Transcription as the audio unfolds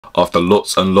After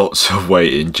lots and lots of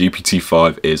waiting,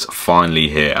 GPT-5 is finally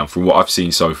here, and from what I've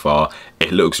seen so far,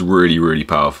 it looks really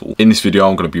powerful. In this video,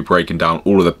 I'm going to be breaking down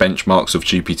all of the benchmarks of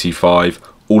GPT-5,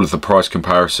 all of the price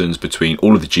comparisons between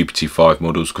all of the GPT-5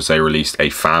 models, because they released a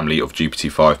family of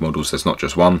GPT-5 models, there's not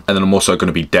just one. And then I'm also going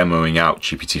to be demoing out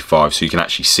GPT-5 so you can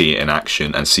actually see it in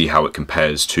action and see how it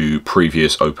compares to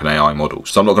previous OpenAI models.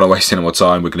 So I'm not going to waste any more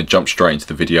time, we're going to jump straight into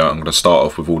the video. I'm going to start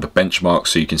off with all the benchmarks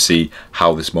so you can see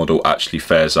how this model actually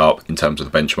fares up in terms of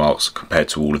the benchmarks compared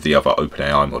to all of the other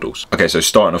OpenAI models. Okay, so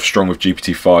starting off strong with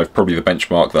GPT-5, probably the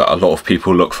benchmark that a lot of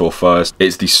people look for first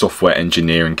is the software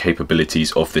engineering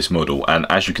capabilities of this model. And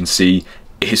as you can see,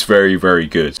 it's very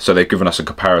good. So they've given us a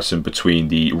comparison between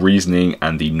the reasoning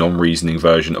and the non-reasoning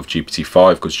version of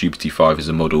GPT-5, because GPT-5 is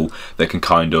a model that can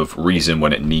kind of reason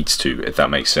when it needs to, if that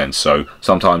makes sense. So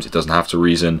sometimes it doesn't have to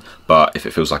reason, but if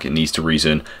it feels like it needs to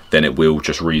reason, then it will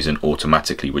just reason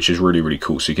automatically, which is really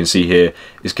cool. So you can see here,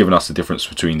 it's given us the difference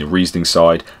between the reasoning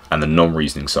side and the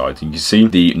non-reasoning side. You can see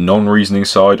the non-reasoning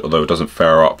side, although it doesn't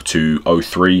fare up to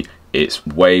O3, it's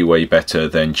way better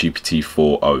than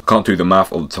GPT-4o. Can't do the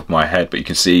math on the top of my head, but you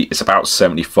can see it's about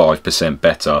 75%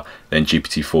 better than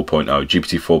GPT-4.0.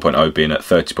 GPT-4.0 being at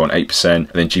 30.8%, and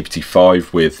then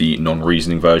GPT-5 with the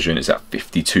non-reasoning version is at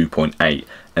 52.8%.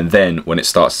 And then when it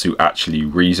starts to actually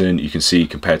reason, you can see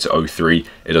compared to O3,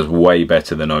 it does way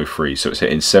better than O3. So it's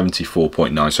hitting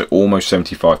 74.9, so almost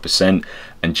 75%,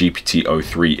 and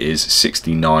GPT-O3 is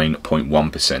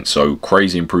 69.1%. So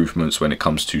crazy improvements when it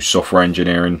comes to software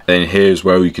engineering. Then here's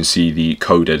where you can see the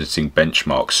code editing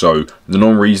benchmark. So the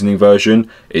non-reasoning version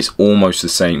is almost the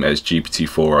same as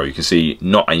GPT-4o. You can see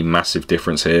not a massive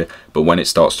difference here, but when it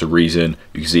starts to reason,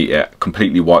 you can see it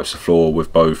completely wipes the floor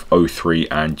with both O3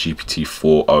 and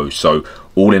GPT-4o. So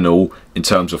all in all, in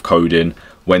terms of coding,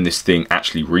 when this thing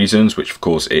actually reasons, which of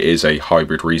course it is a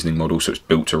hybrid reasoning model, so it's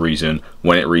built to reason,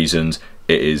 when it reasons,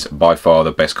 it is by far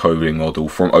the best coding model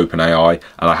from OpenAI.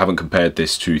 And I haven't compared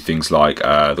this to things like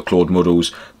the Claude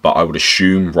models, but I would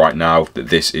assume right now that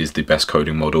this is the best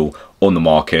coding model on the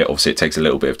market. Obviously it takes a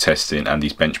little bit of testing, and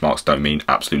these benchmarks don't mean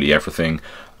absolutely everything.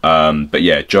 But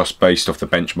yeah, just based off the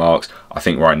benchmarks, I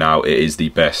think right now it is the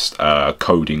best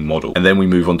coding model. And then we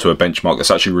move on to a benchmark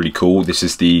that's actually really cool. This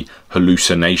is the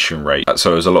hallucination rate.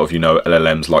 So as a lot of you know,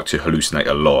 LLMs like to hallucinate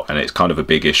a lot, and it's kind of a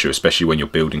big issue, especially when you're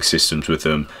building systems with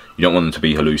them. You don't want them to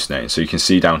be hallucinating. So you can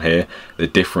see down here the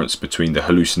difference between the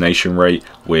hallucination rate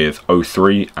with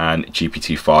O3 and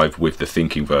GPT-5 with the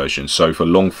thinking version. So for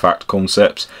long fact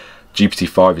concepts,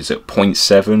 GPT-5 is at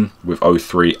 0.7 with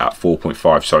O3 at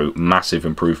 4.5, so massive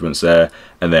improvements there.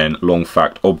 And then long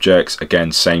fact objects,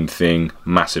 again same thing,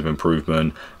 massive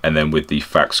improvement. And then with the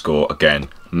fact score, again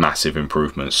massive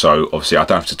improvement. So obviously I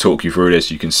don't have to talk you through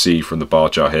this, you can see from the bar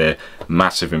chart here,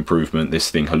 massive improvement. This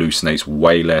thing hallucinates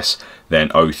way less than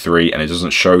O3, and it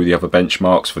doesn't show the other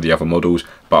benchmarks for the other models,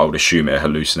 but I would assume it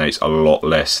hallucinates a lot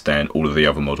less than all of the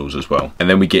other models as well. And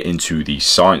then we get into the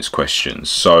science questions.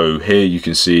 So here you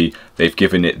can see they've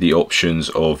given it the options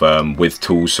of with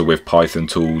tools, so with Python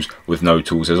tools, with no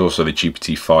tools. There's also the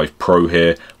GPT-5 Pro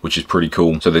here, which is pretty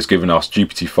cool. So there's given us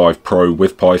GPT-5 Pro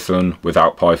with Python,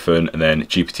 without Python, and then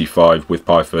GPT-5 with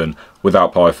Python,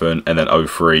 without Python, and then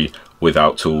O3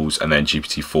 without tools, and then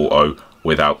GPT-4o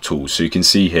without tools. So you can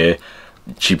see here,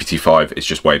 GPT-5 is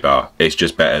just way better. It's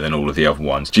just better than all of the other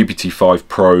ones. GPT-5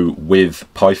 Pro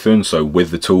with Python, so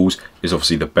with the tools, is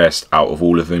obviously the best out of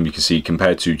all of them. You can see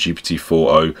compared to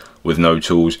GPT-4o with no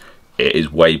tools, it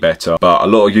is way better. But a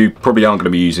lot of you probably aren't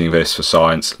going to be using this for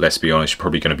science, let's be honest. You're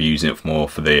probably going to be using it more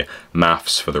for the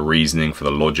maths, for the reasoning, for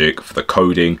the logic, for the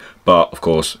coding. But of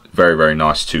course, very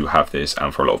nice to have this,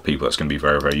 and for a lot of people that's going to be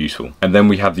very useful. And then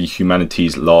we have the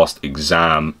humanities last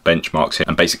exam benchmarks here,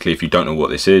 and basically if you don't know what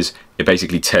this is, it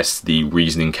basically tests the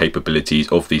reasoning capabilities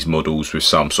of these models with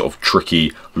some sort of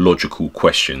tricky logical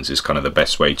questions, is kind of the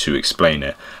best way to explain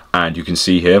it. And you can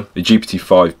see here the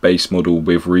GPT-5 base model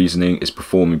with reasoning is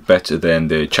performing better than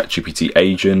the ChatGPT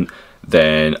agent,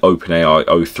 then OpenAI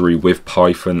O3 with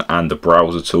Python and the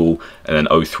browser tool, and then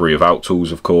O3 without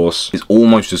tools, of course. It's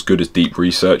almost as good as deep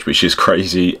research, which is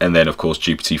crazy. And then of course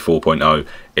GPT 4.0,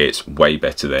 it's way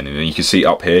better then. And then you can see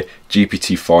up here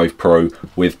GPT-5 Pro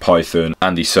with Python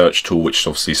and the search tool, which is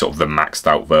obviously sort of the maxed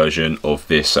out version of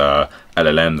this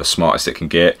LLM, the smartest it can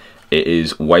get. it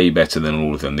is way better than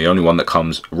all of them. The only one that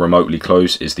comes remotely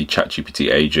close is the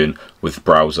ChatGPT agent with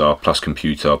browser plus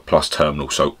computer plus terminal.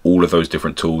 So all of those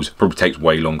different tools probably takes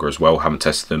way longer as well. Haven't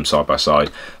tested them side by side,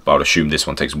 but I'd assume this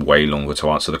one takes way longer to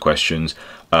answer the questions.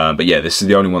 But yeah, this is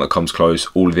the only one that comes close.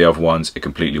 All of the other ones, it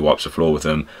completely wipes the floor with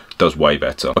them, does way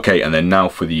better. Okay, and then now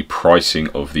for the pricing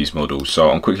of these models. So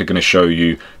I'm quickly going to show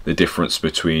you the difference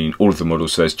between all of the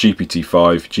models. So there's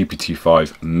GPT-5,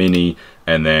 GPT-5 mini,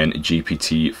 and then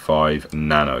GPT-5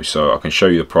 nano. So I can show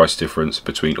you the price difference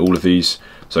between all of these.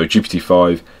 So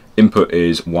GPT-5 input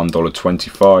is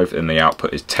 $1.25 and the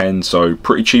output is 10, so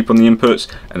pretty cheap on the inputs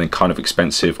and then kind of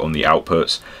expensive on the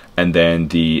outputs. And then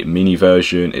the mini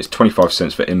version is 25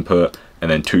 cents for input and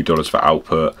then $2 for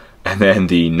output. And then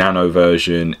the nano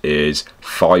version is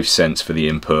 5 cents for the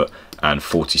input and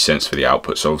 40 cents for the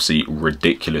output, so obviously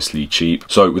ridiculously cheap.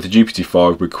 So with the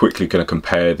GPT-5, we're quickly going to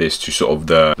compare this to sort of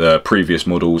the previous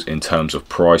models in terms of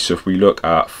price. So if we look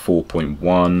at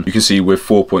 4.1, you can see with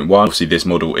 4.1, obviously this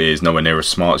model is nowhere near as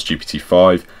smart as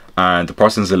GPT-5, and the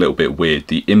pricing is a little bit weird.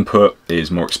 The input is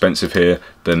more expensive here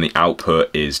than the output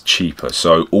is cheaper.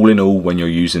 So all in all, when you're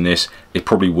using this, it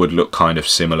probably would look kind of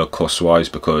similar cost-wise,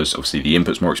 because obviously the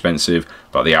input's more expensive,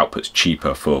 but the output's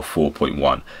cheaper for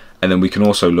 4.1. And then we can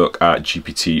also look at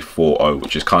GPT-4o,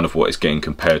 which is kind of what it's getting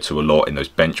compared to a lot in those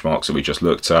benchmarks that we just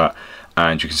looked at.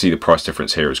 And you can see the price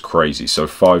difference here is crazy. So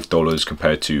 $5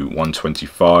 compared to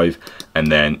 $1.25,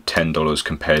 and then $10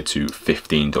 compared to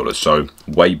 $15. So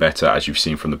way better, as you've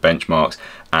seen from the benchmarks,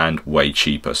 and way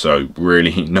cheaper. So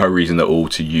really no reason at all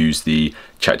to use the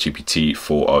ChatGPT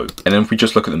 4o. And then if we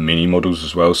just look at the mini models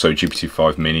as well, so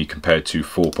GPT-5 mini compared to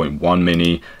 4.1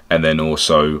 mini, and then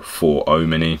also 4o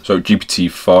mini. So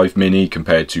GPT-5 mini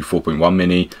compared to 4.1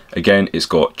 mini, again, it's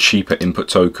got cheaper input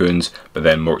tokens, but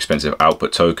then more expensive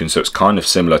output tokens. So it's kind of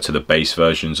similar to the base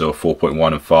versions of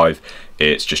 4.1 and 5.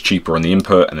 It's just cheaper on the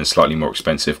input and then slightly more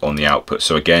expensive on the output.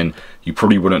 So again, you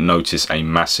probably wouldn't notice a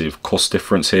massive cost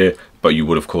difference here, but you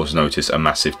would of course notice a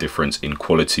massive difference in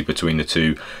quality between the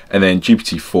two. And then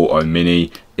GPT-4o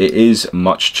mini, it is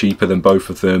much cheaper than both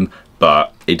of them,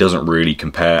 but it doesn't really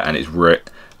compare, and it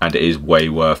is way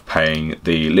worth paying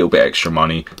the little bit extra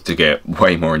money to get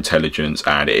way more intelligence,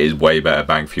 and it is way better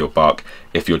bang for your buck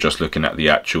if you're just looking at the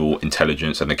actual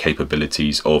intelligence and the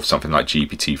capabilities of something like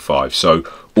GPT-5. So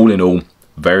all in all,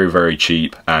 very, very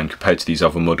cheap, and compared to these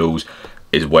other models,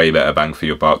 is way better bang for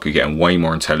your buck. You're getting way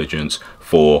more intelligence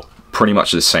for pretty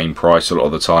much the same price a lot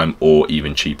of the time, or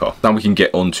even cheaper. Now we can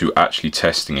get on to actually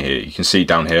testing here. You can see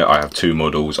down here I have two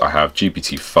models. I have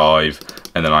GPT-5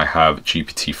 and then I have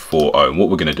GPT-4o. And what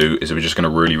we're going to do is we're just going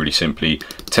to really simply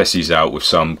test these out with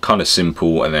some kind of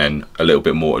simple and then a little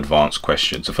bit more advanced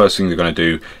questions. The first thing they're going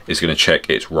to do is going to check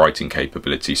its writing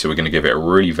capability. So we're going to give it a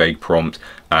really vague prompt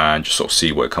and just sort of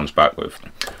see what it comes back with.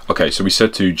 Okay, so we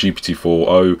said to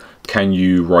GPT-4o, can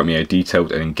you write me a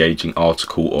detailed and engaging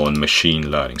article on machine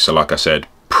learning? So like I said,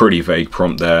 pretty vague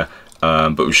prompt there,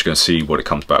 but we're just going to see what it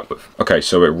comes back with. Okay,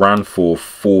 so it ran for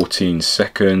 14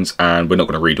 seconds, and we're not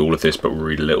going to read all of this, but we'll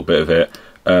read a little bit of it.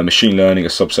 Machine learning, a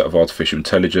subset of artificial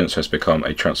intelligence, has become a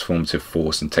transformative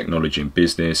force in technology and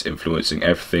business, influencing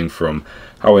everything from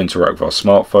how we interact with our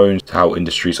smartphones to how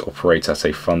industries operate at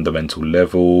a fundamental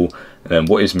level. And then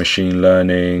what is machine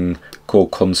learning? Core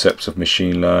concepts of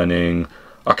machine learning.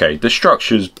 Okay, the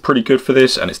structure's pretty good for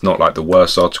this, and it's not like the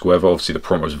worst article ever. Obviously the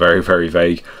prompt was very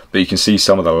vague, but you can see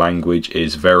some of the language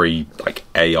is very like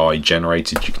AI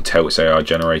generated. You can tell it's AI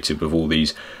generated with all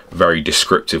these very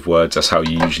descriptive words. That's how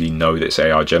you usually know that it's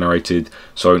AI generated.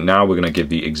 So now we're going to give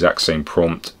the exact same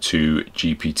prompt to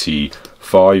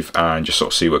GPT-5 and just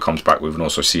sort of see what it comes back with, and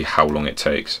also see how long it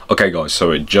takes. Okay guys,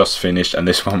 so it just finished, and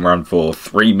this one ran for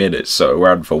 3 minutes, so it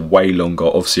ran for way longer.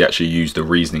 Obviously actually used the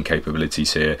reasoning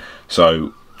capabilities here,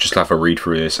 so just have a read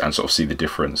through this and sort of see the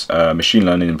difference. Machine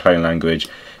learning in plain language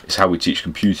is how we teach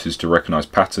computers to recognize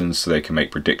patterns so they can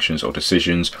make predictions or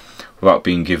decisions without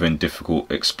being given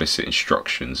difficult explicit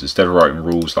instructions. Instead of writing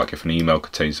rules like if an email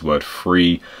contains the word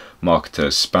free, marked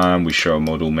as spam, we show a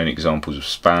model many examples of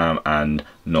spam and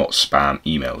not spam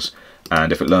emails.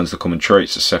 And if it learns the common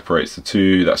traits that separates the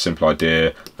two, that simple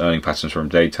idea, learning patterns from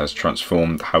data has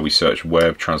transformed how we search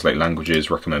web, translate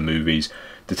languages, recommend movies,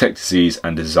 detect disease,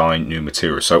 and design new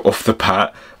materials. So off the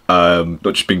bat,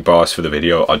 not just being biased for the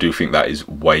video, I do think that is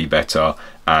way better.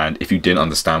 And if you didn't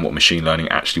understand what machine learning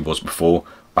actually was before,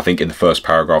 I think in the first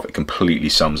paragraph it completely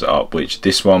sums it up, which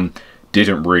this one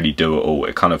didn't really do at all.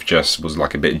 It kind of just was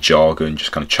like a bit of jargon,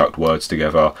 just kind of chucked words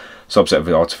together. Subset of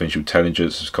artificial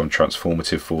intelligence has become a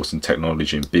transformative force in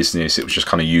technology and business. It was just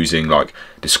kind of using like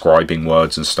describing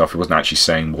words and stuff. It wasn't actually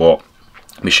saying what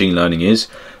machine learning is.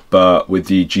 But with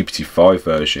the GPT-5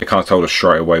 version, it kind of told us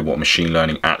straight away what machine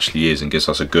learning actually is and gives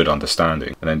us a good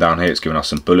understanding. And then down here, it's giving us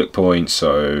some bullet points.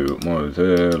 So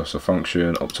loss of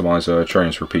function, optimizer,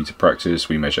 trains repeated practice,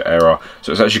 we measure error.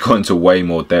 So it's actually gone into way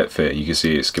more depth here. You can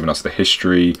see it's giving us the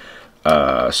history,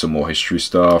 some more history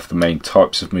stuff, the main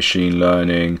types of machine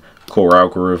learning, core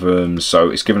algorithms. So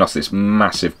it's given us this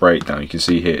massive breakdown. You can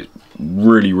see here, it's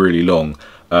really, really long.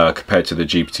 Compared to the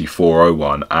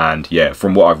GPT-4o1, and yeah,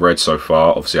 from what I've read so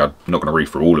far, obviously I'm not going to read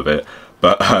through all of it,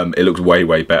 but it looks way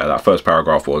better. That first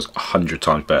paragraph was 100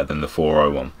 times better than the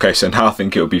 401. Okay, so now I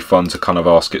think it would be fun to kind of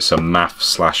ask it some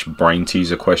math / brain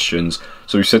teaser questions.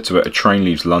 So we said to it, a train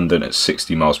leaves London at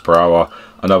 60 miles per hour,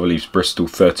 another leaves Bristol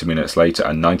 30 minutes later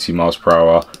at 90 miles per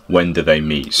hour. When do they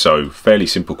meet? So fairly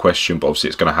simple question, but obviously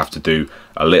it's going to have to do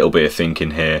a little bit of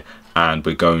thinking here, and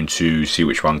we're going to see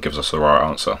which one gives us the right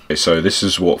answer. Okay, so this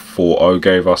is what 4.0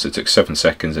 gave us. It took 7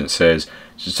 seconds, and it says,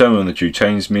 to determine when the two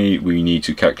trains meet, we need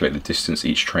to calculate the distance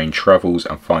each train travels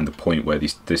and find the point where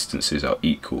these distances are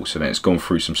equal. So then it's gone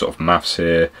through some sort of maths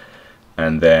here,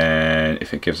 and then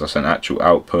if it gives us an actual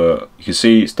output, you can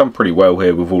see it's done pretty well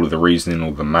here with all of the reasoning,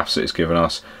 all the maths that it's given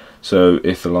us. So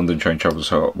if the London train travels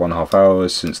for 1.5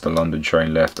 hours since the London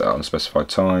train left at unspecified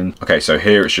time. Okay, so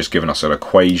here it's just given us an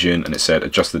equation, and it said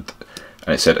adjust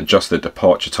the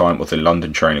departure time of the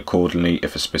London train accordingly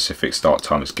if a specific start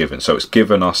time is given. So it's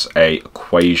given us a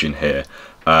equation here,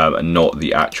 and not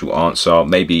the actual answer.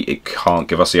 Maybe it can't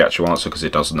give us the actual answer because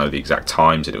it doesn't know the exact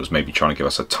times, and it was maybe trying to give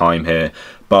us a time here.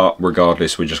 But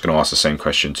regardless, we're just going to ask the same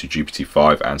question to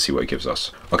GPT-5 and see what it gives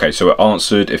us. Okay, so it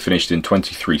answered, it finished in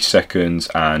 23 seconds,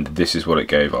 and this is what it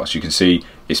gave us. You can see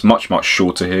it's much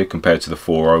shorter here compared to the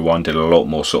 401, did a lot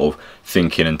more sort of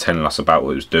thinking and telling us about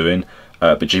what it was doing.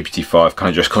 But GPT-5 kind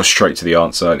of just got straight to the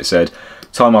answer, and it said,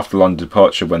 time after London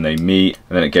departure when they meet,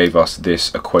 and then it gave us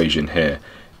this equation here.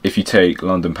 If you take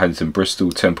London, Paddington,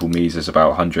 Bristol, Temple Meads is about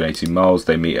 180 miles,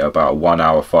 they meet at about 1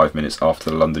 hour 5 minutes after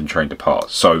the London train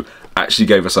departs. So actually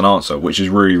gave us an answer, which is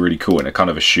really cool, and it kind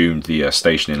of assumed the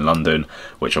station in London,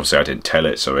 which obviously I didn't tell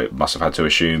it, so it must have had to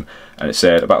assume, and it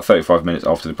said about 35 minutes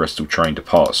after the Bristol train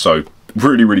departs. So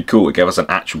really cool. It gave us an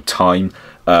actual time,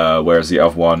 whereas the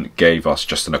other one gave us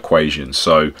just an equation.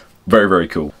 So very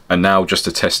cool. And now, just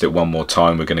to test it one more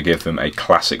time, we're going to give them a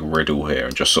classic riddle here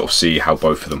and just sort of see how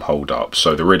both of them hold up.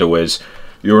 So the riddle is,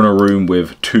 you're in a room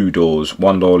with 2 doors,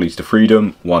 one door leads to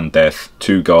freedom, one death,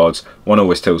 2 guards, one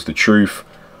always tells the truth,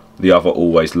 the other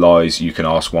always lies. You can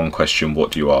ask one question,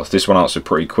 what do you ask? This one answered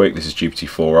pretty quick. This is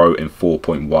GPT-4o in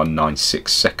 4.196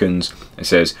 seconds. It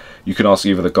says, you can ask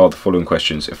either the guard the following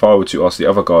questions. If I were to ask the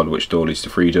other guard which door leads to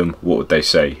freedom, what would they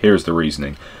say? Here is the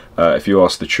reasoning. If you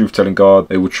ask the truth-telling guard,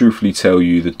 they will truthfully tell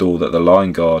you the door that the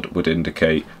lying guard would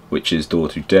indicate, which is door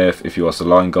to death. If you ask the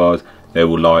lying guard, they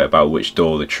will lie about which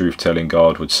door the truth-telling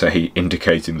guard would say,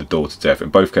 indicating the door to death. In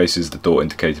both cases, the door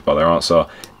indicated by their answer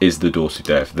is the door to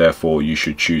death. Therefore, you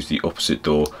should choose the opposite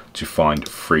door to find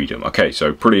freedom. Okay,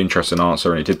 so pretty interesting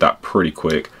answer, and it did that pretty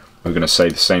quick. We're going to say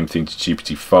the same thing to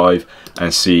GPT-5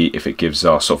 and see if it gives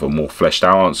us sort of a more fleshed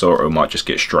out answer, or it might just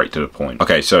get straight to the point.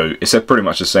 Okay, so it said pretty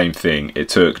much the same thing. It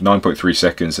took 9.3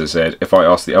 seconds. It said, if I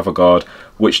ask the other guard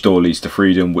which door leads to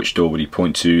freedom, which door would he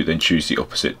point to, then choose the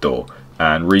opposite door.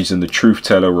 And reason, the truth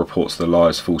teller reports the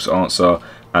liar's false answer,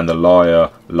 and the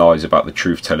liar lies about the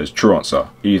truth teller's true answer.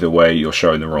 Either way, you're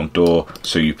showing the wrong door,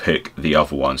 so you pick the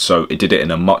other one. So it did it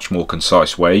in a much more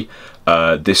concise way.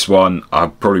 This one I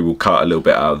probably will cut a little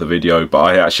bit out of the video, but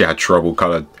I actually had trouble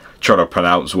kind of trying to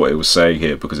pronounce what it was saying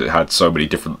here because it had so many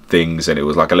different things, and it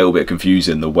was like a little bit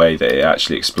confusing the way that it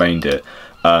actually explained it.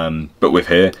 But with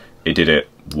here, it did it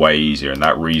way easier, and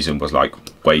that reason was like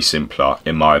way simpler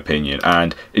in my opinion,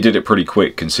 and it did it pretty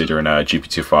quick considering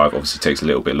GPT-5 obviously takes a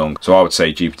little bit longer. So I would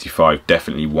say GPT-5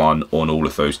 definitely won on all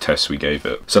of those tests we gave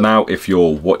it. So now, if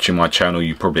you're watching my channel,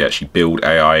 you probably actually build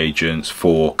AI agents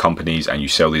for companies and you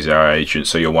sell these AI agents,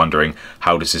 so you're wondering,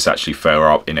 how does this actually fare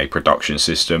up in a production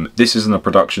system? This isn't a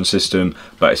production system,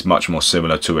 but it's much more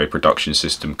similar to a production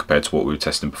system compared to what we were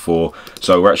testing before.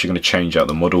 So we're actually going to change out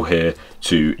the model here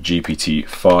to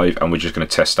GPT-5, and we're just going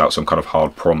to test out some kind of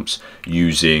hard prompts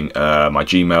using my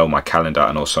Gmail, my calendar,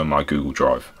 and also my Google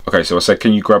Drive. Okay, so I said,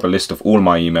 can you grab a list of all of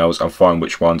my emails and find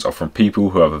which ones are from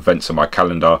people who have events in my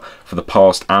calendar for the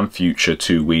past and future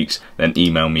 2 weeks, then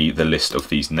email me the list of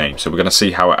these names. So we're going to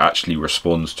see how it actually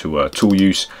responds to tool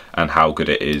use and how good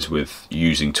it is with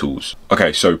using tools.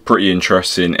 Okay, so pretty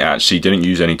interesting. It actually didn't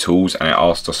use any tools, and it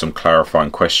asked us some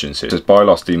clarifying questions here. It says, by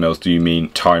last emails, do you mean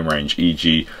time range,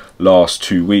 e.g. last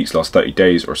 2 weeks, last 30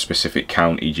 days, or a specific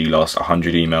count, e.g. last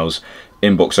 100 emails?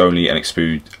 Inbox only and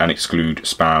exclude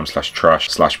spam /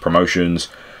 trash / promotions.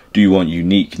 Do you want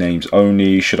unique names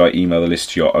only? Should I email the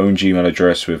list to your own Gmail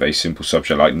address with a simple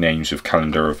subject like names of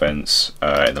calendar events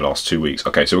in the last 2 weeks?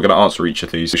 Okay, so we're going to answer each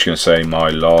of these. We're just going to say my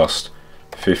last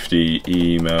 50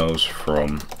 emails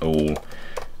from all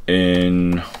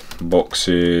inboxes,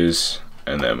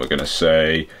 and then we're going to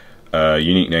say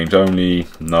unique names only,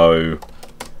 no.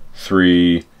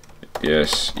 3,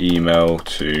 yes, email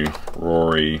to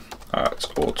Rory at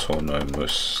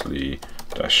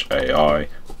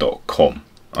autonomously-ai.com.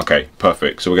 Okay,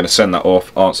 perfect. So we're going to send that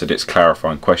off, answered its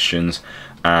clarifying questions,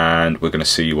 and we're going to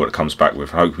see what it comes back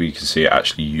with. Hopefully you can see it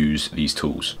actually use these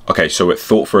tools. Okay, so it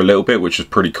thought for a little bit, which was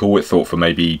pretty cool. It thought for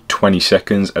maybe 20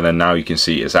 seconds, and then now you can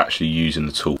see it's actually using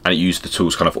the tool. And it used the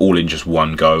tools kind of all in just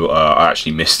one go. I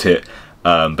actually missed it.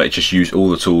 But it just used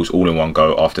all the tools all in one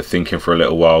go after thinking for a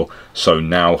little while. So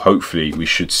now hopefully we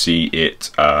should see it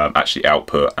actually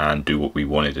output and do what we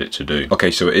wanted it to do.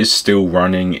 Okay, so it is still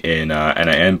running in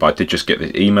n8n, but I did just get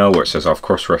this email where it says I've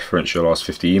cross-referenced your last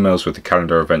 50 emails with the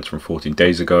calendar events from 14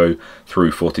 days ago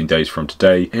through 14 days from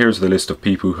today. Here's the list of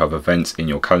people who have events in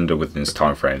your calendar within this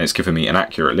time frame. It's given me an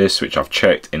accurate list, which I've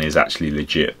checked and is actually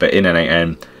legit. But in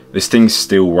n8n, this thing's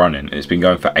still running. It's been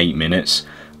going for 8 minutes.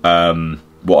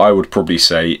 What I would probably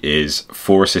say is,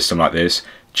 for a system like this,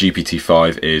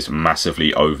 GPT-5 is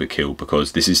massively overkill,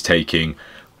 because this is taking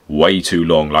way too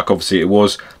long. Like, obviously it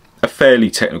was a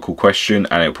fairly technical question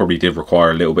and it probably did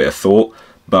require a little bit of thought,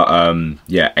 but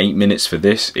yeah, 8 minutes for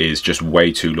this is just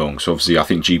way too long. So obviously I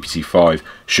think GPT-5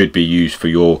 should be used for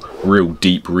your real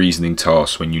deep reasoning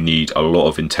tasks when you need a lot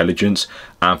of intelligence,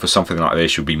 and for something like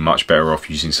this you'll be much better off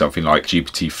using something like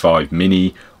GPT-5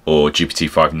 mini or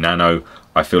GPT-5 nano.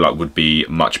 I feel like would be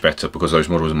much better, because those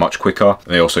models are much quicker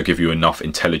and they also give you enough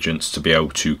intelligence to be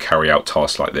able to carry out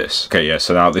tasks like this. Okay, yeah,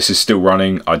 so now this is still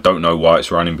running. I don't know why it's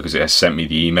running, because it has sent me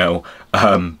the email.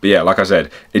 But yeah, like I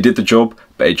said, it did the job,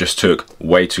 but it just took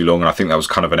way too long, and I think that was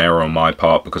kind of an error on my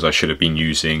part, because I should have been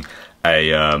using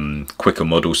a quicker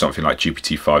model, something like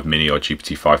GPT-5 mini or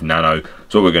GPT-5 nano.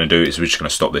 So what we're going to do is we're just going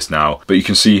to stop this now. But you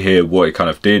can see here what it kind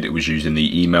of did. It was using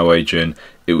the email agent,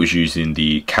 it was using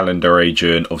the calendar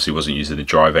agent, obviously it wasn't using the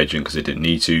drive agent because it didn't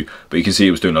need to, but you can see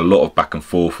it was doing a lot of back and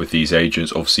forth with these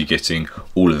agents, obviously getting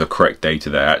all of the correct data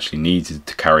that it actually needed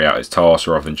to carry out its task,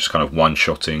 rather than just kind of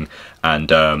one-shotting and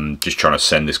just trying to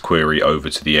send this query over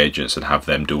to the agents and have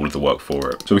them do all of the work for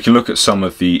it. So we can look at some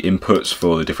of the inputs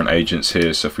for the different agents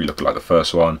here. So if we look at like the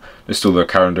first one, list all the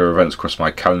calendar events across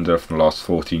my calendar from the last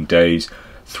 14 days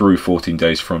through 14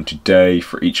 days from today.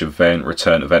 For each event,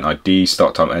 return event ID,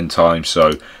 start time, end time.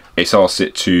 So it's asked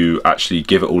it to actually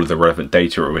give it all of the relevant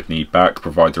data it would need back,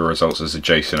 provide the results as a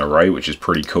JSON array, which is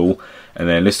pretty cool. And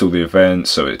then list all the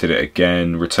events, so it did it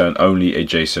again, return only a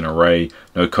JSON array,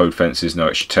 no code fences, no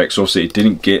extra text. Obviously it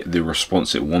didn't get the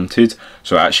response it wanted,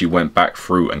 so it actually went back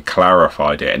through and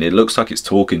clarified it, and it looks like it's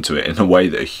talking to it in a way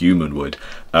that a human would.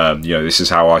 You know, this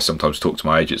is how I sometimes talk to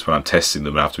my agents when I'm testing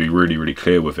them, and I have to be really, really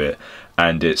clear with it.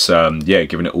 And it's yeah,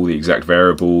 giving it all the exact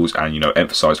variables, and you know,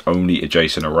 emphasize only a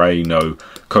JSON array, no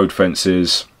code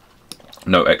fences,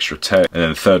 no extra text. And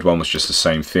then the third one was just the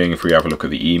same thing. If we have a look at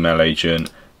the email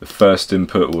agent, the first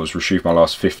input was retrieve my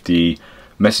last 50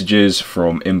 messages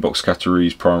from inbox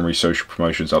categories, primary, social,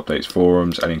 promotions, updates,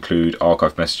 forums, and include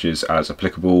archive messages as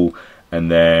applicable. And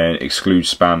then exclude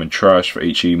spam and trash. For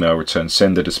each email, return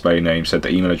sender, display name, send the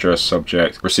email address,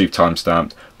 subject, receive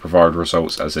timestamped, provide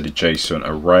results as a JSON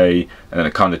array. And then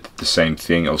it kind of did the same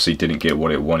thing. Obviously didn't get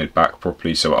what it wanted back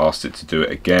properly, so it asked it to do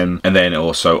it again, and then it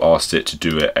also asked it to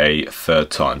do it a third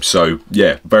time. So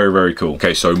yeah, very, very cool.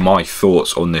 Okay, so my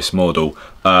thoughts on this model.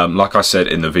 Like I said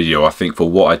in the video, I think for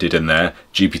what I did in there,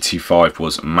 GPT-5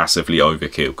 was massively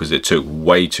overkill, because it took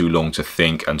way too long to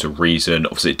think and to reason.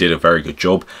 Obviously it did a very good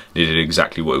job, it did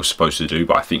exactly what it was supposed to do,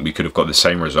 but I think we could have got the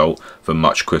same result for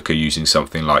much quicker using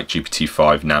something like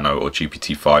GPT-5 nano or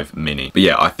GPT-5 mini. But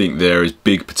yeah, I think there is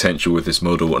big potential with this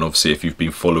model, and obviously if you've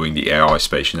been following the AI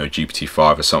space, you know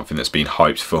GPT-5 is something that's been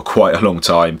hyped for quite a long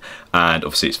time, and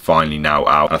obviously it's finally now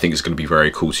out. And I think it's going to be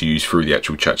very cool to use through the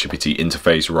actual ChatGPT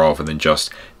interface rather than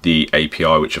just the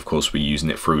API, which of course we're using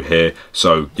it through here.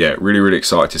 So yeah, really, really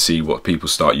excited to see what people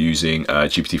start using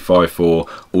GPT-5 for,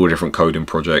 all the different coding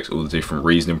projects, all the different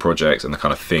reasoning projects, and the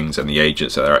kind of things and the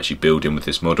agents that they're actually building with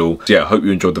this model. So yeah, I hope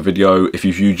you enjoyed the video. If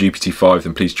you've used GPT-5,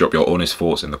 then please drop your honest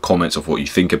thoughts in the comments of what you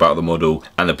think about the model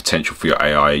and the potential for your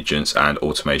AI agents and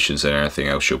automations and anything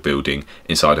else you're building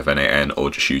inside of n8n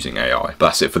or just using AI. But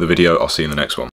that's it for the video. I'll see you in the next one.